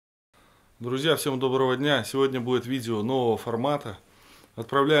Друзья, всем доброго дня! Сегодня будет видео нового формата.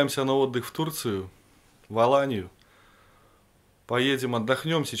 Отправляемся на отдых в Турцию, в Аланью. Поедем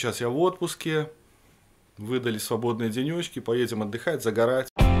отдохнем. Сейчас я в отпуске. Выдали свободные денечки. Поедем отдыхать, загорать.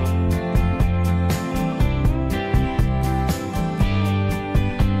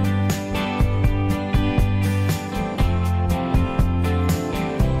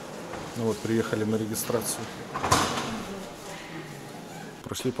 Ну вот, приехали на регистрацию.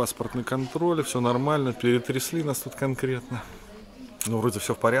 Прошли паспортный контроль, все нормально, перетрясли нас тут конкретно. Ну, вроде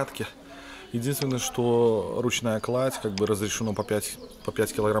все в порядке. Единственное, что ручная кладь, как бы разрешено по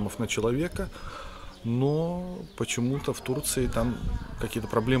 5 килограммов на человека. Но почему-то в Турции там какие-то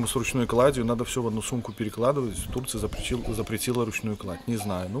проблемы с ручной кладью, надо все в одну сумку перекладывать. В Турции запретила ручную кладь. Не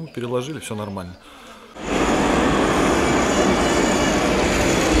знаю, ну переложили, все нормально.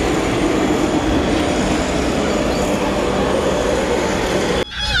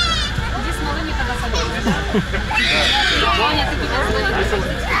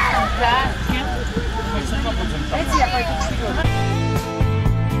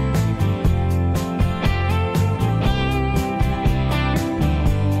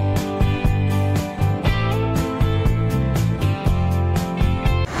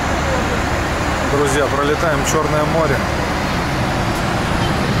 Друзья, пролетаем Черное море.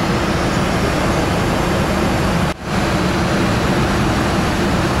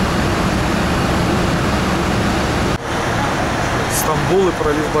 Стамбул и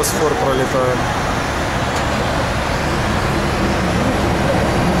пролив Босфор пролетаем.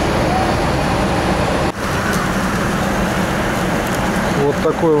 Вот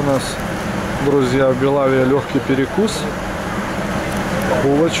такой у нас, друзья, в Белавии легкий перекус.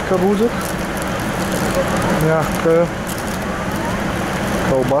 Булочка будет мягкая.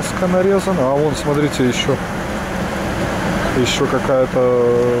 Колбаска нарезана. А вон, смотрите, еще какая-то,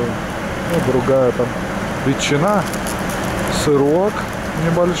 ну, другая там ветчина. Сырок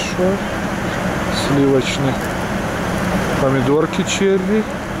небольшой, сливочный, помидорки черри,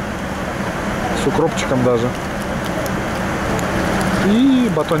 с укропчиком даже, и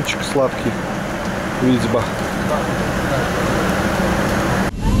батончик сладкий, витьба.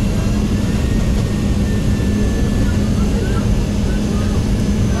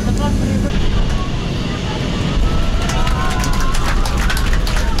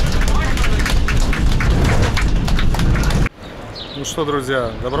 Ну что,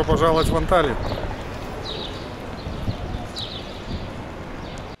 друзья, добро пожаловать в Анталию.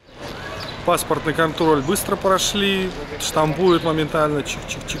 Паспортный контроль быстро прошли, штампуют моментально,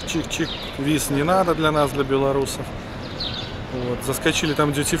 чик-чик-чик-чик-чик. Виз не надо для нас, для белорусов. Вот, заскочили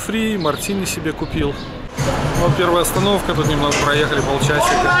там дьюти-фри, мартини себе купил. Вот первая остановка, тут немного проехали,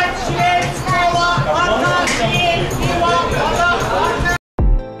 полчасика.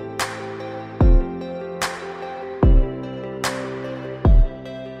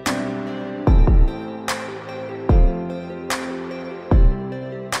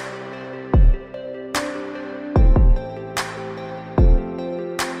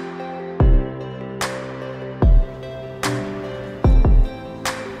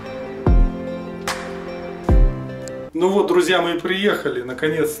 Ну вот, друзья, мы и приехали,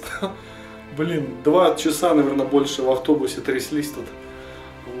 наконец-то. Блин, 2 часа, наверное, больше в автобусе тряслись тут.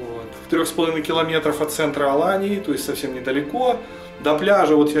 Вот. В 3,5 километров от центра Аланьи, то есть совсем недалеко. До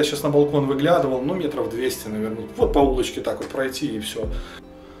пляжа, вот я сейчас на балкон выглядывал, ну метров 200, наверное. Вот по улочке так вот пройти и все.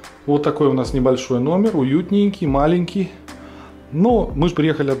 Вот такой у нас небольшой номер, уютненький, маленький. Но мы же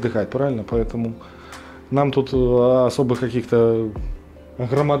приехали отдыхать, правильно? Поэтому нам тут особых каких-то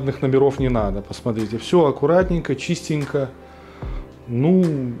громадных номеров не надо. Посмотрите, все аккуратненько, чистенько. Ну,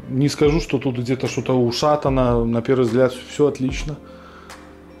 не скажу, что тут где-то что-то ушатано. На первый взгляд все отлично.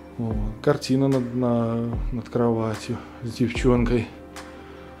 О, картина над кроватью с девчонкой.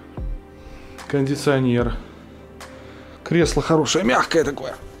 Кондиционер. Кресло хорошее, мягкое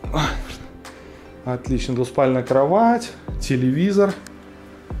такое. Отлично, двуспальная кровать, телевизор.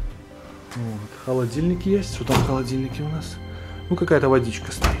 Вот, холодильник есть. Что там в холодильнике у нас? Ну, какая-то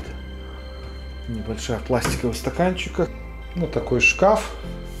водичка стоит. Небольшая в пластиковых стаканчиках. Вот такой шкаф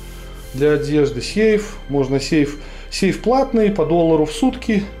для одежды. Сейф. Можно сейф платный, по $1 в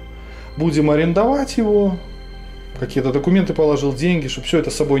сутки. Будем арендовать его. Какие-то документы положил, деньги, чтобы все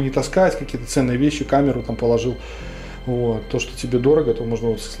это с собой не таскать. Какие-то ценные вещи, камеру там положил. Вот. То, что тебе дорого, то можно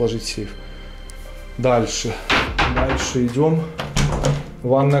вот сложить в сейф. Дальше идем.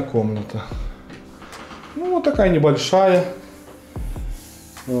 Ванная комната. Ну, вот такая небольшая.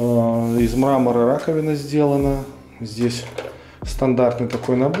 Из мрамора раковина сделана. Здесь стандартный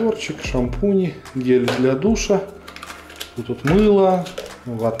такой наборчик, шампуни, гель для душа. Тут мыло,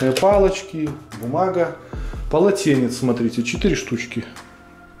 ватные палочки, бумага, полотенец, смотрите, 4 штучки.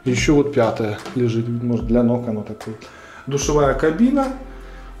 Еще вот 5-я лежит, может для ног оно такое. Душевая кабина.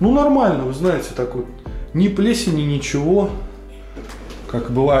 Ну нормально, вы знаете, так вот. Ни плесени, ничего.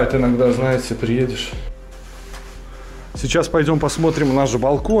 Как бывает иногда, знаете, приедешь. Сейчас пойдем посмотрим наш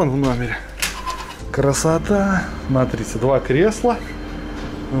балкон в номере. Красота. Смотрите, 2 кресла.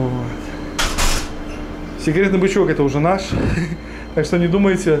 Вот. Секретный бычок это уже наш. Так что не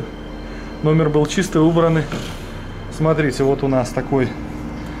думайте, номер был чистый, убранный. Смотрите, вот у нас такой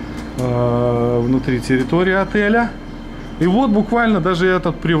внутри территории отеля. И вот буквально, даже я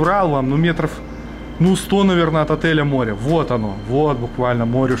тут приврал вам, ну метров, ну 100, наверное, от отеля море. Вот оно, вот буквально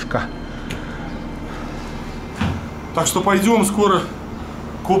морюшка. Так что пойдем скоро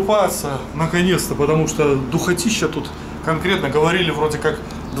купаться, наконец-то, потому что духотища тут, конкретно говорили, вроде как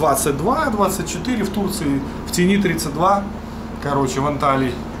 22-24 в Турции, в тени 32, короче, в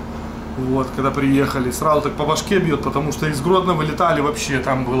Анталии. Вот, когда приехали, сразу так по башке бьет, потому что из Гродно вылетали вообще,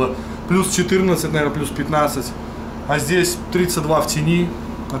 там было плюс 14, наверное, плюс 15, а здесь 32 в тени,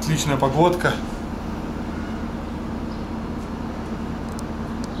 отличная погодка.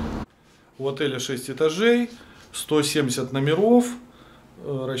 У отеля 6 этажей, 170 номеров,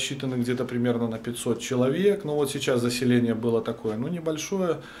 рассчитаны где-то примерно на 500 человек, но вот сейчас заселение было такое, ну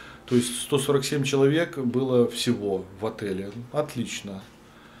небольшое, то есть 147 человек было всего в отеле, отлично.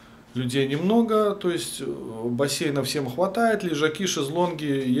 Людей немного, то есть бассейна всем хватает, лежаки, шезлонги,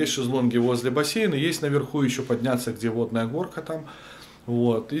 есть шезлонги возле бассейна, есть наверху еще подняться, где водная горка там.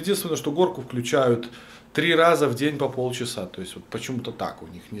 Вот. Единственное, что горку включают 3 раза в день по полчаса, то есть вот почему-то так у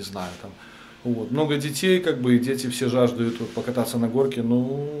них, не знаю. Там. Вот. Много детей, как бы, и дети все жаждут вот, покататься на горке,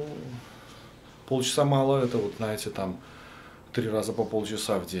 ну полчаса мало, это вот, знаете, там 3 раза по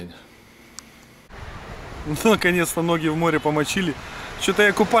полчаса в день. Ну, наконец-то ноги в море помочили. Что-то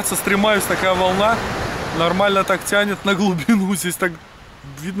я купаться стремаюсь, такая волна. Нормально так тянет на глубину. Здесь так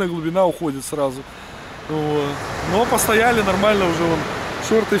видно, глубина уходит сразу. Вот. Но постояли нормально уже. Вон,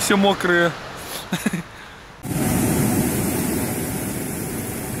 шорты все мокрые.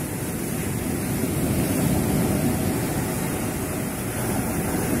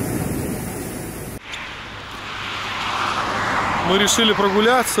 Мы решили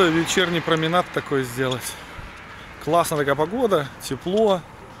прогуляться, вечерний променад такой сделать. Классная такая погода, тепло,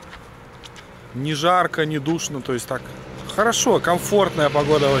 не жарко, не душно, то есть так хорошо, комфортная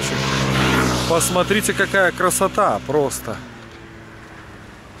погода очень. Посмотрите, какая красота просто.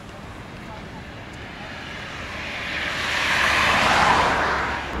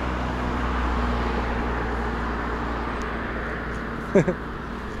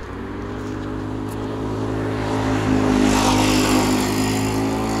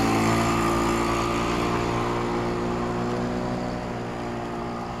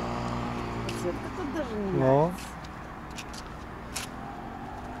 Но.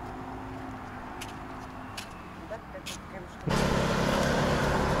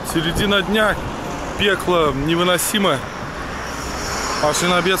 Середина дня, пекло невыносимо. Пошли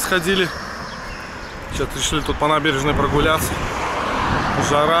на обед, сходили. Сейчас решили тут по набережной прогуляться.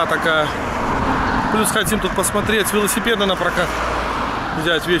 Жара такая. Плюс хотим тут посмотреть велосипеды на прокат.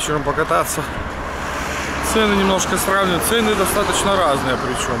 Взять вечером покататься. Цены немножко сравнивать. Цены достаточно разные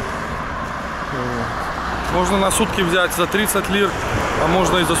причем. Можно на сутки взять за 30 лир, а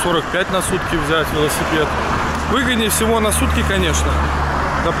можно и за 45 на сутки взять велосипед. Выгоднее всего на сутки, конечно.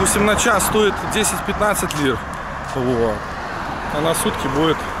 Допустим, на час стоит 10-15 лир. Вот. А на сутки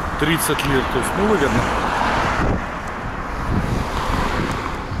будет 30 лир. То есть, ну, выгодно.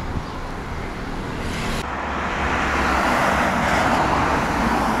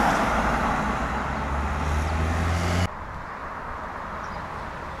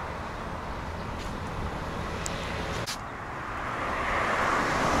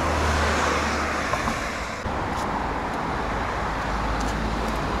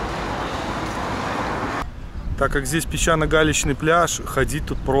 Так как здесь песчано-галечный пляж, ходить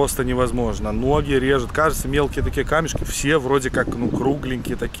тут просто невозможно. Ноги режут. Кажется, мелкие такие камешки, все вроде как, ну,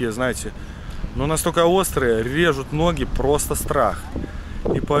 кругленькие такие, знаете. Но настолько острые, режут ноги, просто страх.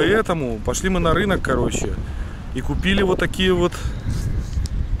 И поэтому пошли мы на рынок, короче, и купили вот такие вот,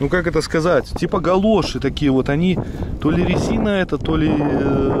 ну как это сказать, типа галоши такие вот. Они то ли резина это, то ли,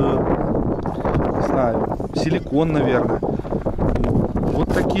 не знаю, силикон, наверное.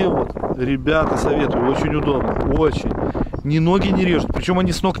 Вот такие вот. Ребята, советую, очень удобно, очень. Ни ноги не режут, причем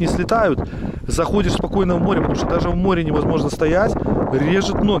они с ног не слетают. Заходишь спокойно в море, потому что даже в море невозможно стоять.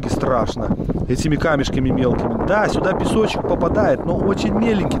 Режет ноги страшно этими камешками мелкими. Да, сюда песочек попадает, но очень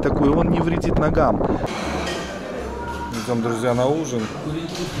меленький такой, он не вредит ногам. Идем, друзья, на ужин.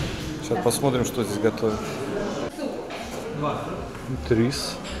 Сейчас посмотрим, что здесь готовят.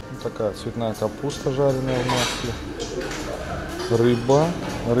 Рис. Такая цветная капуста, жареная в масле.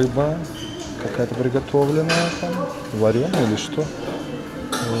 Рыба какая-то приготовленная там. Вареная или что?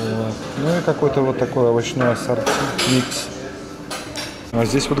 Вот. Ну и какой-то вот такой овощной ассорти, микс. А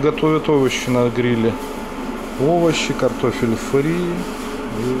здесь вот готовят овощи на гриле. Овощи, картофель фри и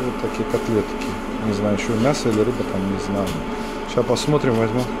вот такие котлетки. Не знаю, еще мясо или рыба там, не знаю. Сейчас посмотрим,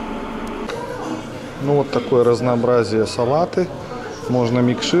 возьмем. Ну вот такое разнообразие салаты. Можно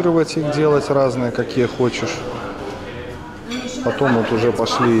микшировать их, делать разные, какие хочешь. Потом вот уже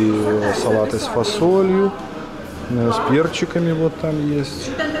пошли салаты с фасолью, с перчиками вот там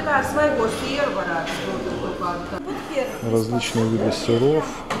есть. Различные виды сыров,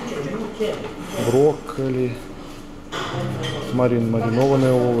 брокколи,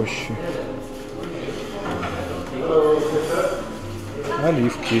 маринованные овощи,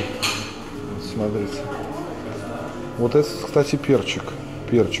 оливки. Вот, смотрите. Вот это, кстати, перчик.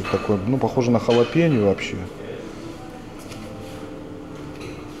 Перчик такой, ну, похоже на халапеньо вообще.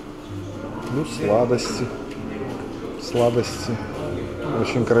 Ну, сладости. Сладости.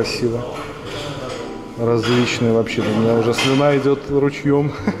 Очень красиво. Различные вообще. У меня уже слюна идет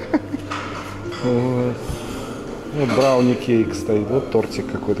ручьем. Вот брауни кейк стоит. Вот тортик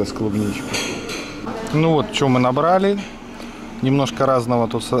какой-то с клубничкой. Ну вот, что мы набрали. Немножко разного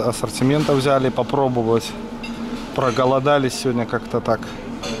тут ассортимента взяли попробовать. Проголодались сегодня как-то так.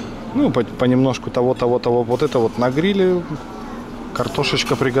 Ну, понемножку того. Вот это вот на гриле.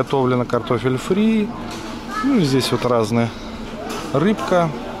 Картошечка приготовлена, картофель фри. Ну, и здесь вот разные. Рыбка,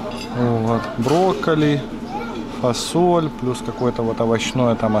 вот, брокколи, фасоль, плюс какое-то вот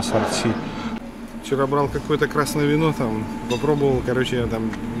овощное там ассорти. Вчера брал какое-то красное вино, там попробовал, короче, я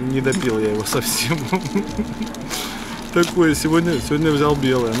там не допил я его совсем. Такое, сегодня взял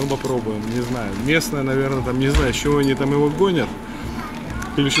белое, ну попробуем, не знаю. Местное, наверное, там, не знаю, с чего они там его гонят.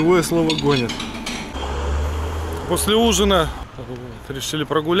 Ключевое слово гонят. После ужина решили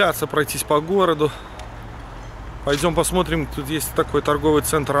прогуляться, пройтись по городу. Пойдем посмотрим, тут есть такой торговый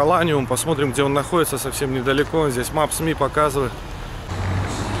центр Аланья, посмотрим, где он находится, совсем недалеко. Здесь Maps.me показывает.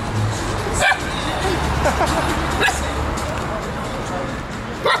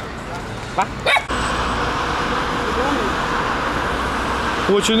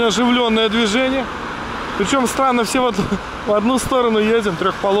 Очень оживленное движение. Причем странно, все вот в одну сторону едем,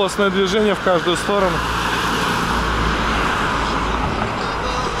 трехполосное движение в каждую сторону.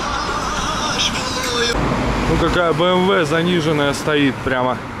 Ну какая BMW заниженная стоит,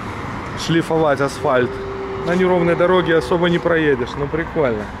 прямо шлифовать асфальт. На неровной дороге особо не проедешь, но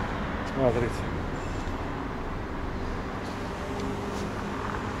прикольно. Смотрите.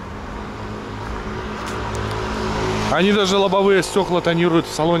 Они даже лобовые стекла тонируют,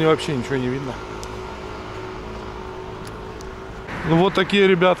 в салоне вообще ничего не видно. Ну вот такие,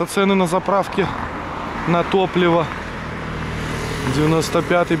 ребята, цены на заправке на топливо.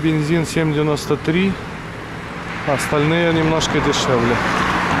 95-й бензин 7,93. Остальные немножко дешевле.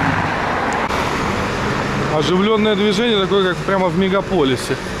 Оживленное движение такое, как прямо в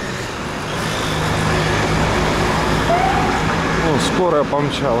мегаполисе. О, скорая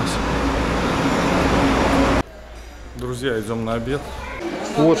помчалась. Друзья, идем на обед.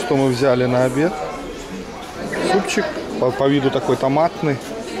 Вот что мы взяли на обед. Супчик, по виду такой томатный.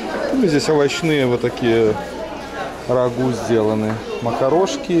 Ну, здесь овощные вот такие рагу сделаны.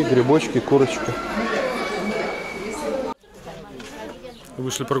 Макарошки, грибочки, курочка.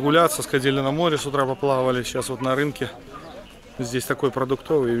 Вышли прогуляться, сходили на море, с утра поплавали. Сейчас вот на рынке. Здесь такой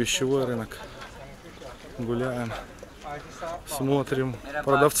продуктовый и вещевой рынок. Гуляем, смотрим.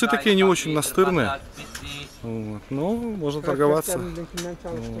 Продавцы такие не очень настырные. Вот. Но можно торговаться.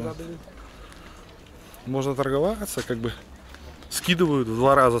 Вот. Можно торговаться, как бы скидывают в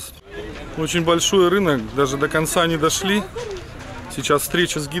 2 раза. Очень большой рынок, даже до конца не дошли. Сейчас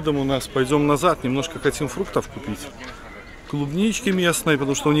встреча с гидом у нас. Пойдем назад, немножко хотим фруктов купить. Клубнички местные,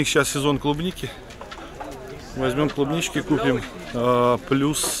 потому что у них сейчас сезон клубники. Возьмем клубнички, купим.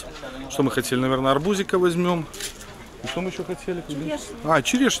 Плюс, что мы хотели, наверное, арбузика возьмем. И что мы еще хотели?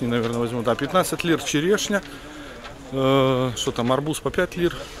 Черешни, наверное, возьмем. Да, 15 лир черешня. Что там, арбуз по 5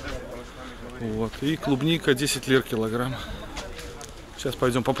 лир. Вот. И клубника 10 лир килограмм. Сейчас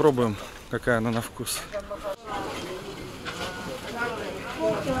пойдем попробуем, какая она на вкус.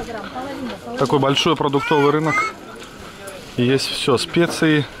 Такой большой продуктовый рынок. Есть все,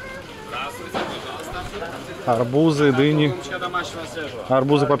 специи, арбузы, дыни.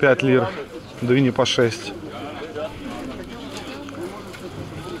 Арбузы по 5 лир, дыни по 6.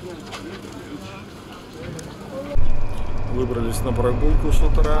 выбрались на прогулку с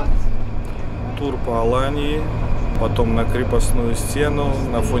утра. Тур по Аланьи, потом на крепостную стену,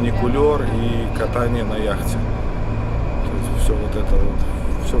 на фуникулер и катание на яхте. То есть все вот это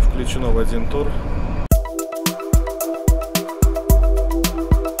вот, все включено в один тур.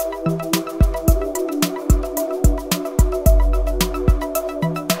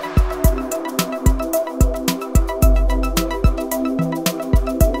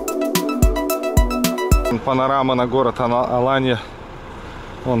 Панорама на город Аланья.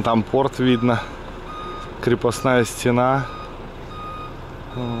 Вон там порт видно. Крепостная стена.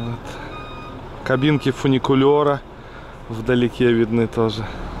 Вот. Кабинки фуникулера вдалеке видны тоже.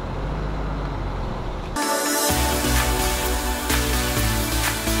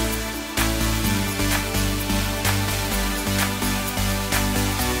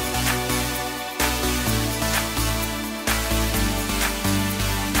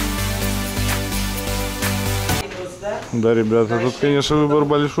 Да, ребята, тут, конечно, выбор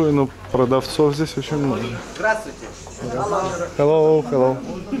большой, но продавцов здесь очень много. Здравствуйте. Hello, hello.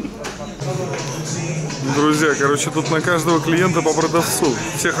 Друзья, короче, тут на каждого клиента по продавцу.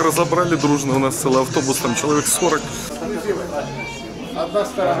 Всех разобрали дружно, у нас целый автобус, там человек 40. Одна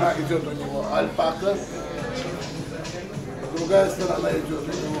сторона идет у него альпака, другая сторона идет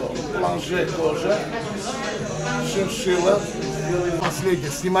у него планже кожа, шиншилла. Последнее,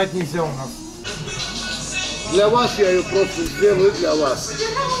 снимать нельзя у нас. Для вас я ее просто сделаю, для вас.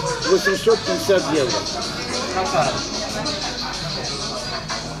 850 евро.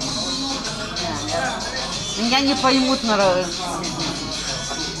 Меня не поймут, наверное.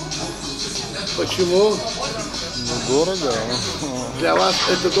 Почему? Ну, дорого. Для вас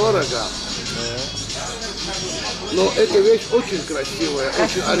это дорого. Но эта вещь очень красивая,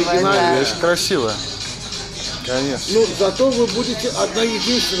 очень оригинальная. Вещь красивая. Конечно. Ну, зато вы будете одна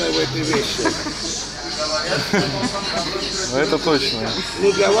единственная в этой вещи. Ну, это точно.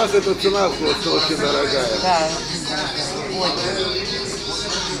 Ну, для вас эта цена просто очень дорогая. Да.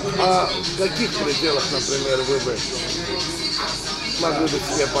 А в каких пределах, например, вы бы могли бы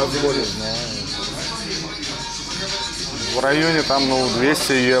себе позволить? В районе там, ну,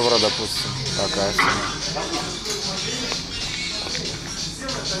 200 евро, допустим. Такая цена.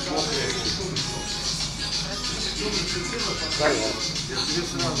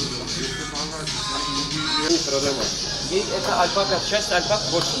 Это альпака, часть альпак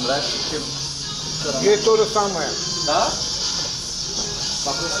больше нравится, чем... Ей то же самое. Да?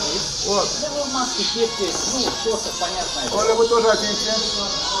 Похоже, есть? Вот. Ну, в маске, кепки, ну, что-то понятное. Оля, вы тоже оденьте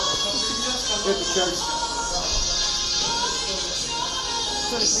эту часть.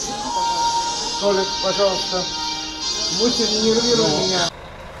 Толик, пожалуйста. Будьте, не нервируй меня.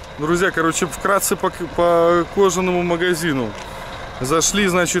 Друзья, короче, вкратце по кожаному магазину. Зашли,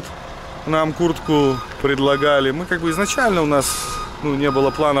 значит, нам куртку предлагали. Мы как бы изначально у нас, ну, не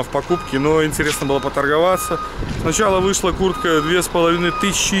было планов покупки, но интересно было поторговаться. Сначала вышла куртка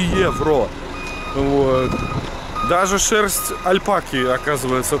 2500 евро. Вот. Даже шерсть альпаки,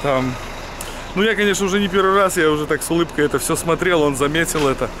 оказывается, там. Ну, я, конечно, уже не первый раз, я уже так с улыбкой это все смотрел, он заметил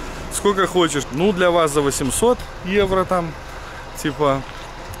это. Сколько хочешь. Ну, для вас за 800 евро там, типа.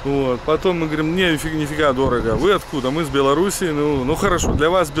 Вот. Потом мы говорим, не, нифига дорого. Вы откуда? Мы с Беларуси. Ну хорошо, для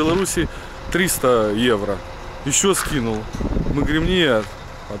вас в Беларуси 300 евро. Еще скинул. Мы говорим, нет.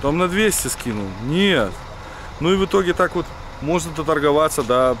 Потом на 200 скинул. Нет. Ну и в итоге так вот можно доторговаться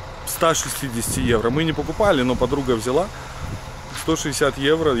до 160 евро. Мы не покупали, но подруга взяла. 160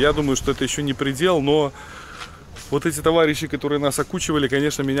 евро. Я думаю, что это еще не предел, но вот эти товарищи, которые нас окучивали,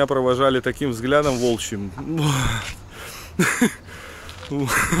 конечно, меня провожали таким взглядом волчьим.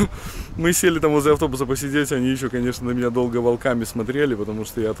 Мы сели там возле автобуса посидеть, они еще, конечно, на меня долго волками смотрели, потому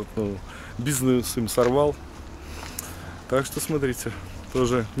что я тут, ну, бизнес им сорвал. Так что смотрите,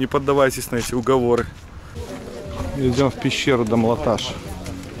 тоже не поддавайтесь на эти уговоры. Идем в пещеру Дамлаташ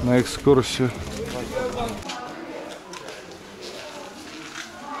на экскурсию.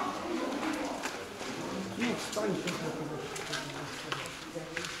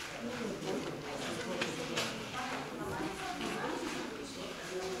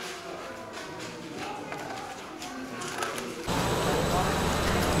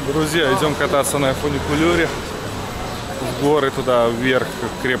 Друзья, идем кататься на фуникулере. В горы туда вверх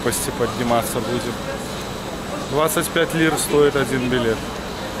к крепости подниматься будем. 25 лир стоит один билет.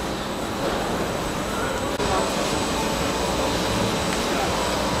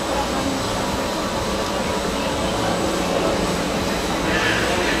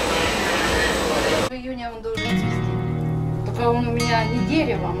 В июне он должен цвести. Только он у меня не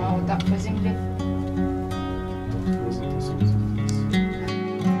деревом, а вот так по земле.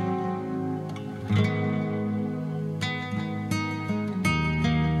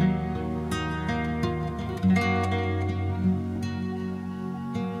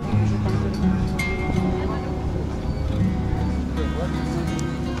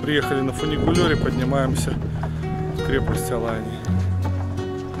 Приехали на фуникулере, поднимаемся в крепость Аланьи.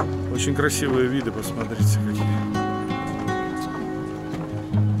 Очень красивые виды, посмотрите какие.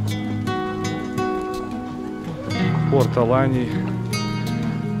 Порт Аланьи.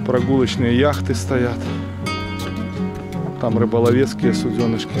 Прогулочные яхты стоят. Там рыболовецкие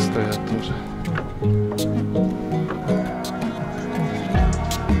суденышки стоят тоже.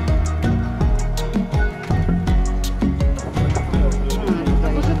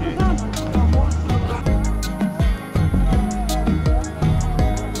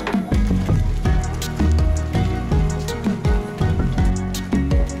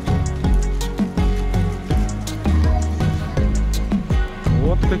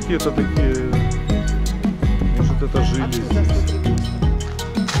 Вот какие-то такие, может, это жили здесь.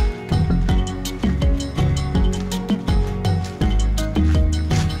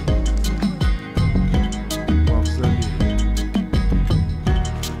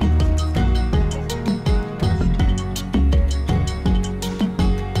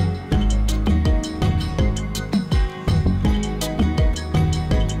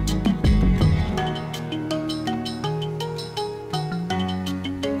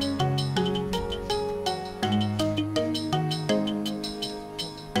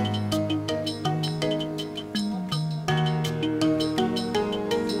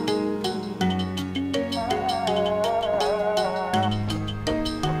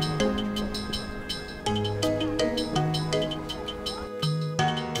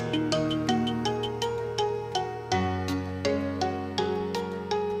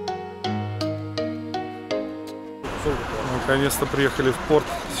 Наконец-то приехали в порт.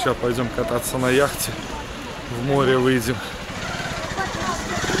 Сейчас пойдем кататься на яхте. В море выйдем.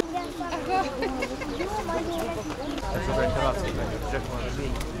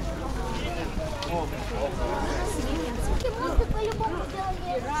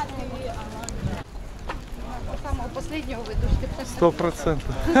 Самого последнего выдушки. 100%.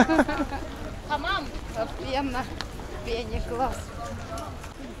 Хамам. Пена. Пене класс.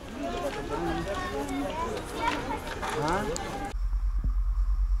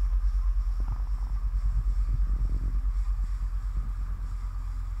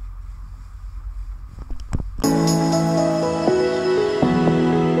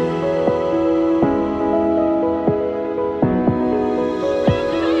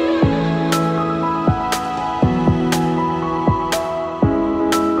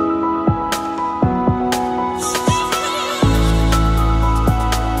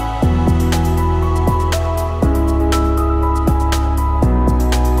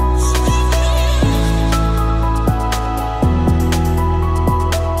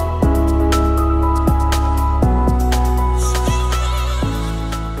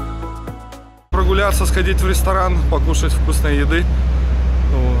 Сходить в ресторан, покушать вкусной еды.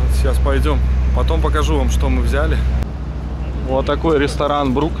 Вот, сейчас пойдем. Потом покажу вам, что мы взяли. Вот такой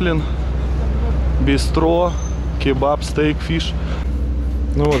ресторан Бруклин. Бистро, кебаб, стейк, фиш.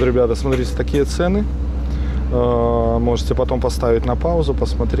 Ну вот, ребята, смотрите, такие цены. Можете потом поставить на паузу,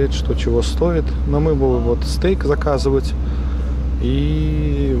 посмотреть, что чего стоит. Но мы будем вот стейк заказывать.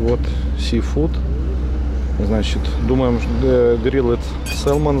 И вот сифуд. Значит, думаем grilled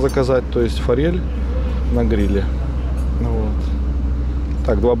salmon заказать, то есть форель на гриле. Вот.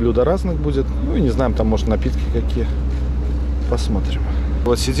 Так, 2 блюда разных будет. Ну и не знаем, там может напитки какие. Посмотрим.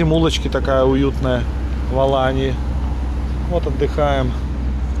 Вот сидим, улочки такая уютная в Аланьи. Вот отдыхаем.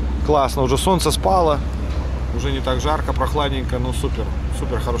 Классно, уже солнце спало. Уже не так жарко, прохладненько. Ну супер,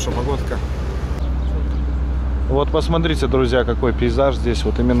 супер хорошая погодка. Вот посмотрите, друзья, какой пейзаж здесь.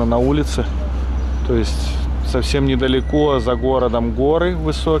 Вот именно на улице. То есть совсем недалеко за городом горы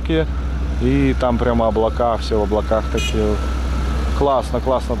высокие. И там прямо облака, все в облаках такие. Классно,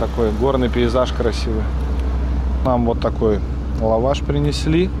 классно такой горный пейзаж красивый. Нам вот такой лаваш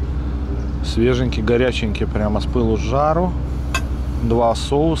принесли. Свеженький, горяченький, прямо с пылу с жару. 2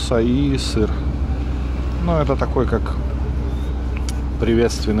 соуса и сыр. Ну, это такой, как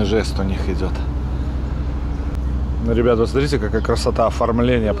приветственный жест у них идет. Ну, ребята, смотрите, какая красота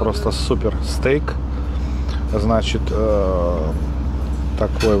оформления. Просто супер. Стейк. Значит,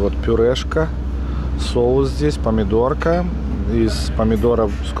 такой вот пюрешка, соус здесь, помидорка, из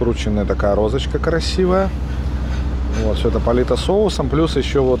помидоров скрученная такая розочка красивая. Вот, все это полито соусом, плюс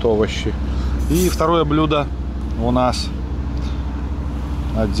еще вот овощи. И второе блюдо у нас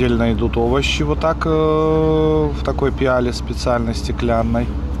отдельно идут овощи вот так, в такой пиале специальной стеклянной.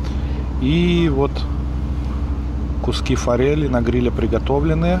 И вот куски форели на гриле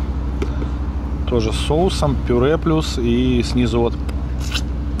приготовленные. Тоже с соусом, пюре плюс, и снизу вот,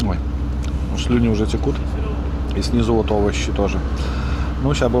 ой, слюни уже текут, и снизу вот овощи тоже.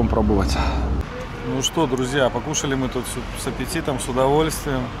 Ну, сейчас будем пробовать. Ну что, друзья, покушали мы тут с аппетитом, с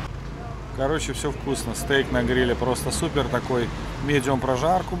удовольствием. Короче, все вкусно. Стейк на гриле просто супер такой. Медиум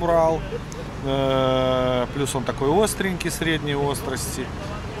прожарку брал. Плюс он такой остренький, средней острости.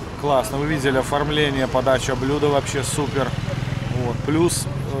 Классно. Вы видели оформление, подача блюда вообще супер. Вот. Плюс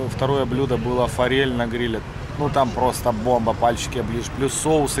второе блюдо было форель на гриле. Ну там просто бомба, пальчики оближешь. Плюс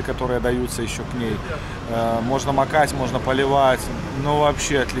соусы, которые даются еще к ней. Можно макать, можно поливать. Ну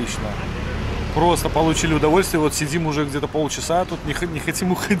вообще отлично. Просто получили удовольствие. Вот сидим уже где-то полчаса, тут не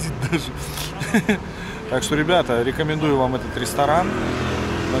хотим уходить даже. Так что, ребята, рекомендую вам этот ресторан.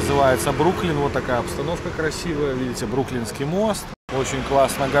 Называется Бруклин. Вот такая обстановка красивая. Видите, Бруклинский мост. Очень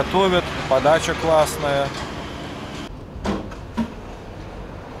классно готовят. Подача классная.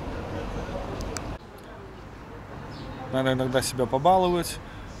 Надо иногда себя побаловать,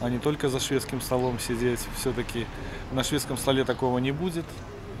 а не только за шведским столом сидеть. Все-таки на шведском столе такого не будет.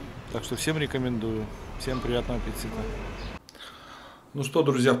 Так что всем рекомендую. Всем приятного аппетита. Ну что,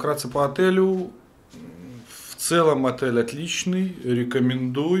 друзья, вкратце по отелю. В целом отель отличный.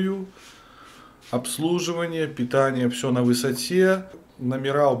 Рекомендую. Обслуживание, питание, все на высоте.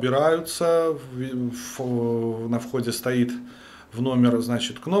 Номера убираются. На входе стоит в номер,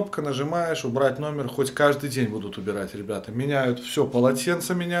 значит, кнопка, нажимаешь, убрать номер. Хоть каждый день будут убирать, ребята. Меняют все,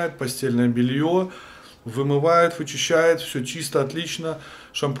 полотенца меняют, постельное белье. Вымывают, вычищают, все чисто, отлично.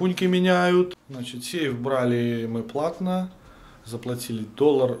 Шампуньки меняют. Значит, сейф брали мы платно. Заплатили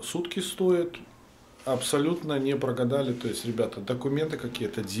 $1 сутки стоит. Абсолютно не прогадали. То есть, ребята, документы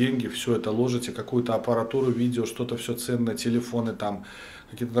какие-то, деньги, все это ложите, какую-то аппаратуру, видео, что-то все ценное, телефоны там,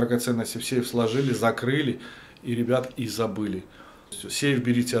 какие-то драгоценности в сейф сложили, закрыли. И, ребят, и забыли. Сейф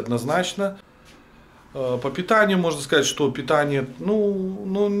берите однозначно. По питанию можно сказать, что питание,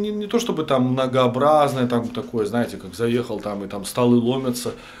 ну не то чтобы там многообразное, там такое, знаете, как заехал там и там столы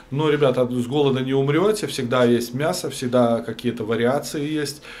ломятся. Но, ребята, с голода не умрете, всегда есть мясо, всегда какие-то вариации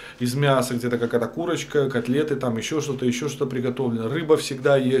есть. Из мяса где-то какая-то курочка, котлеты, там еще что-то приготовлено. Рыба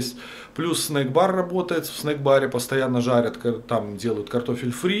всегда есть. Плюс снэк-бар работает, в снэк-баре постоянно жарят, там делают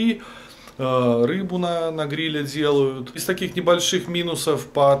картофель фри. Рыбу на гриле делают. Из таких небольших минусов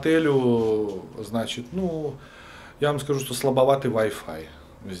по отелю, значит, ну, я вам скажу, что слабоватый Wi-Fi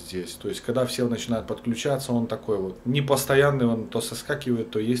здесь. То есть, когда все начинают подключаться, он такой вот непостоянный, он то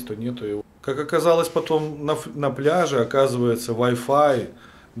соскакивает, то есть, то нету. Как оказалось потом на пляже, оказывается, Wi-Fi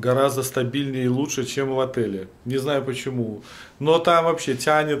гораздо стабильнее и лучше, чем в отеле. Не знаю почему. Но там вообще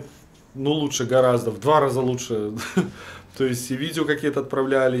тянет, ну, лучше гораздо, в 2 раза лучше. То есть и видео какие-то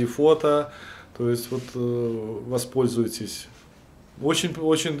отправляли, и фото. То есть вот воспользуйтесь.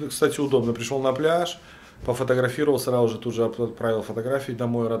 Очень, кстати, удобно. Пришел на пляж, пофотографировал, сразу же тут же отправил фотографии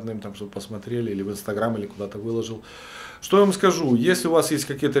домой родным, там, чтобы посмотрели, или в Инстаграм, или куда-то выложил. Что я вам скажу? Если у вас есть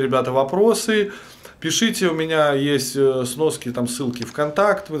какие-то, ребята, вопросы, пишите, у меня есть сноски, там ссылки в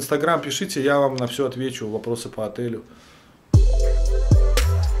контакт, в Инстаграм, пишите, я вам на все отвечу, вопросы по отелю.